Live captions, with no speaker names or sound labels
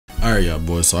Alright y'all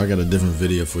boys, so I got a different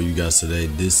video for you guys today.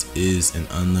 This is an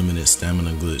unlimited stamina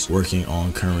glitch working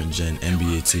on current gen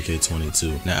NBA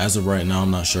 2K22. Now as of right now, I'm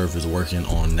not sure if it's working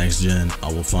on next gen.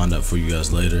 I will find out for you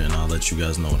guys later and I'll let you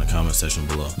guys know in the comment section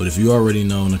below. But if you already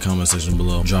know in the comment section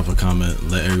below, drop a comment,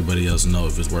 let everybody else know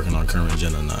if it's working on current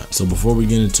gen or not. So before we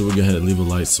get into it, go ahead and leave a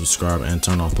like, subscribe, and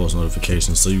turn on post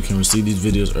notifications so you can receive these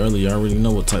videos early. You already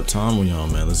know what type of time we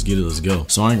on, man. Let's get it, let's go.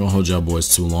 So I ain't gonna hold y'all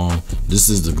boys too long. This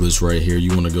is the glitch right here.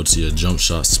 You wanna go to your jump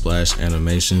shot splash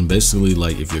animation. Basically,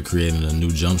 like if you're creating a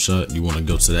new jump shot, you want to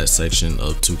go to that section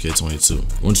of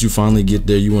 2K22. Once you finally get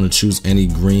there, you want to choose any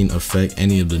green effect,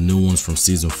 any of the new ones from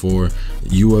season 4.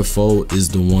 UFO is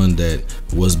the one that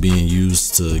was being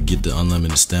used to get the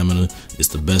unlimited stamina. It's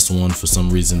the best one. For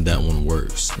some reason, that one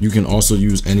works. You can also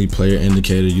use any player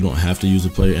indicator. You don't have to use a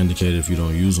player indicator. If you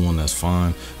don't use one, that's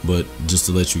fine, but just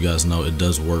to let you guys know, it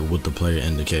does work with the player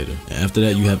indicator. And after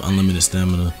that, you have unlimited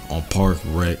stamina on park,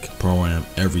 rec, pro-am,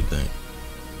 everything.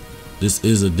 This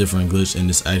is a different glitch, and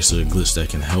it's actually a glitch that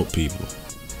can help people.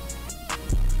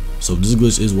 So if this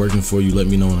glitch is working for you, let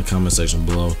me know in the comment section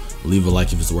below. Leave a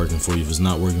like if it's working for you. If it's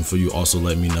not working for you, also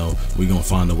let me know. We're gonna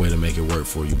find a way to make it work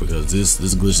for you, because this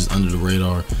glitch is under the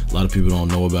radar. A lot of people don't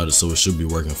know about it, so it should be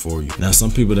working for you. Now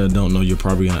some people that don't know, you're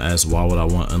probably gonna ask, why would I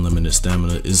want unlimited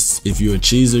stamina? Is if you're a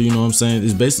cheeser, you know what I'm saying?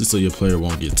 It's basically so your player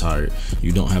won't get tired.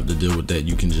 You don't have to deal with that.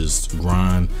 You can just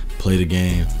grind, play the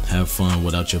game, have fun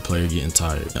without your player getting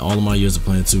tired. And all of my years of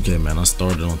playing 2K, man, I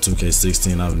started on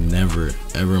 2K16. I've never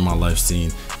ever in my life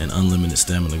seen an unlimited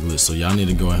stamina glitch. So y'all need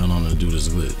to go ahead on and do this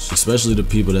glitch, especially the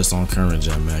people that's on current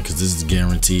gen, man, because this is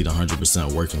guaranteed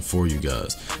 100% working for you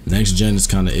guys. Next gen is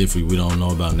kind of iffy. We don't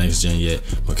know about next gen yet,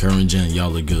 but current gen,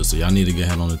 y'all are good. So y'all need to go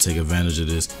ahead on and take advantage of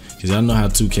this, because y'all know how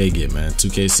 2K get, man.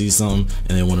 2K sees something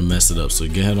and they want to mess it up. So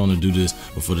get ahead on and do this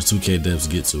before the 2K devs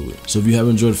get to it. So if you have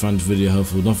enjoyed, find this video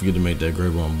helpful, don't forget to make that gray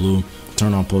button blue,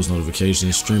 turn on post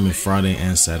notifications, streaming Friday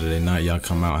and Saturday night. Y'all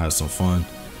come out, have some fun.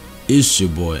 It's your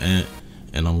boy Ant,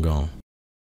 and I'm gone.